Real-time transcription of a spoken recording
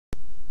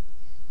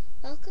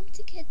Welcome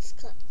to Kids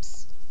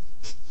Clips.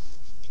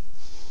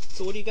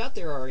 So what do you got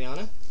there,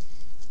 Arianna?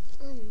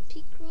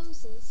 Pink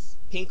roses.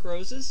 Pink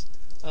roses?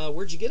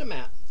 Where'd you get them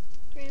at?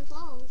 Grand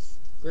Falls.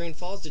 Grand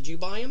Falls. Did you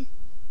buy them?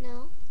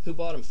 No, Who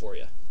bought them for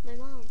you? my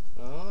mom.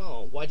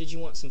 Oh, why did you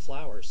want some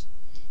flowers?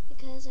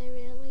 Because I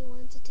really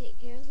want to take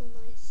care of them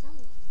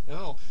myself.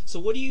 Oh, so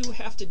what do you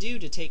have to do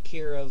to take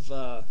care of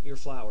your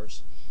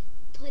flowers?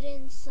 Put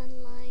in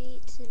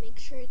sunlight to make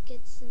sure it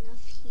gets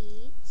enough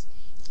heat,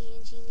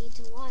 and you need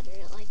to water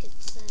it like it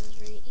says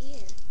right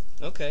here.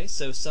 Okay,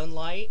 so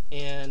sunlight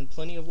and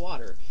plenty of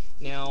water.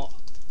 Now,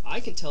 I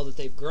can tell that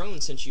they've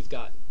grown since you've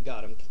got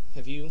them.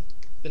 Have you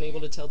been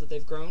able to tell that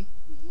they've grown?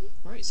 Mm-hmm.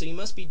 All right, so you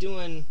must be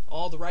doing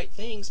all the right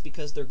things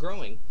because they're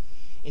growing.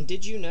 And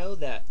did you know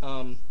that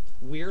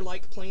we're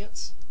like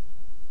plants?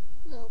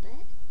 A little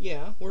bit.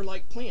 Yeah, we're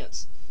like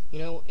plants. You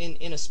know,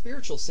 in a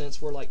spiritual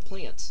sense, we're like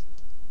plants.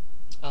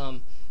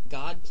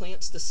 God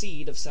plants the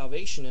seed of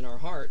salvation in our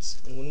hearts,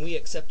 and when we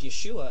accept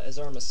Yeshua as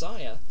our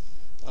Messiah,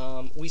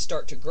 we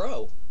start to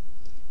grow.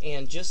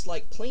 And just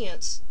like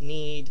plants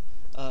need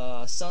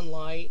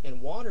sunlight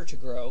and water to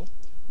grow,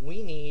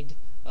 we need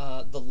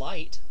the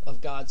light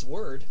of God's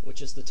Word,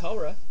 which is the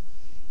Torah,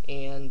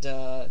 and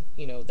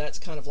that's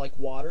kind of like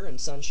water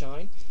and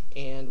sunshine,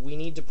 and we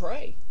need to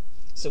pray.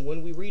 So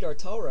when we read our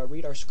Torah,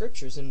 read our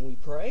scriptures, and we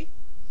pray,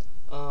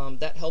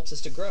 that helps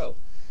us to grow.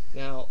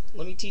 Now,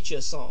 let me teach you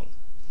a song.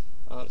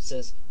 It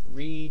says,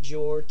 read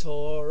your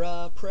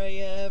Torah, pray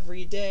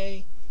every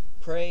day,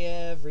 pray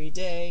every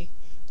day,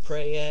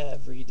 pray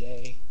every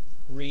day.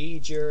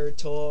 Read your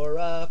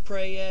Torah,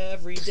 pray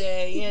every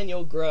day, and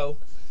you'll grow,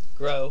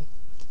 grow,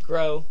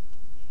 grow.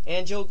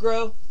 And you'll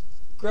grow,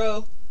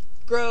 grow,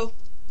 grow.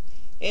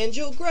 And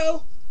you'll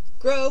grow,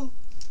 grow,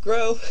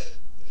 grow.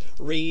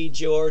 Read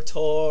your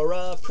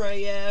Torah,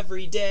 pray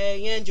every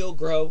day, and you'll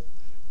grow,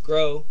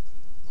 grow,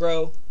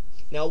 grow.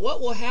 Now, what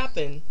will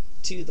happen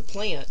to the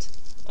plant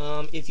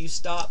if you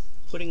stop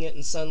putting it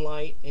in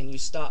sunlight and you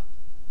stop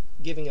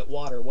giving it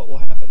water? What will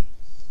happen?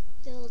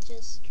 They'll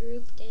just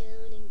droop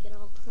down and get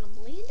all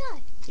crumbly and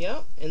die.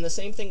 Yeah, and the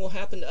same thing will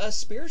happen to us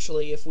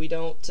spiritually if we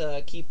don't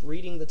keep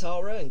reading the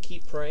Torah and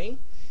keep praying.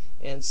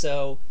 And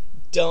so,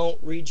 don't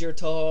read your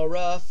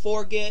Torah,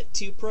 forget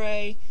to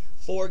pray,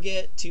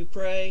 forget to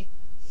pray,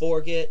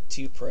 forget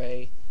to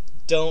pray.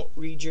 Don't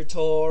read your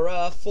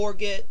Torah,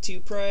 forget to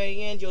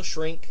pray, and you'll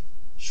shrink,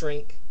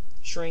 shrink,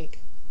 shrink.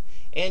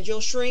 And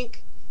you'll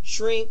shrink,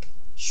 shrink,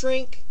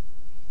 shrink.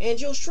 And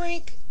you'll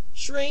shrink,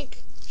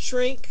 shrink,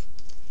 shrink.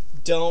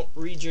 Don't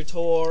read your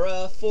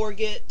Torah,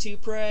 forget to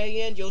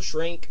pray, and you'll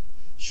shrink,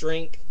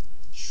 shrink,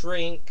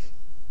 shrink.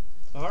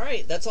 All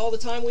right, that's all the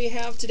time we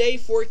have today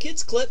for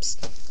Kids Clips.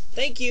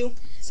 Thank you.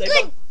 Say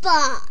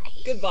Goodbye.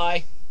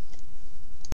 Goodbye.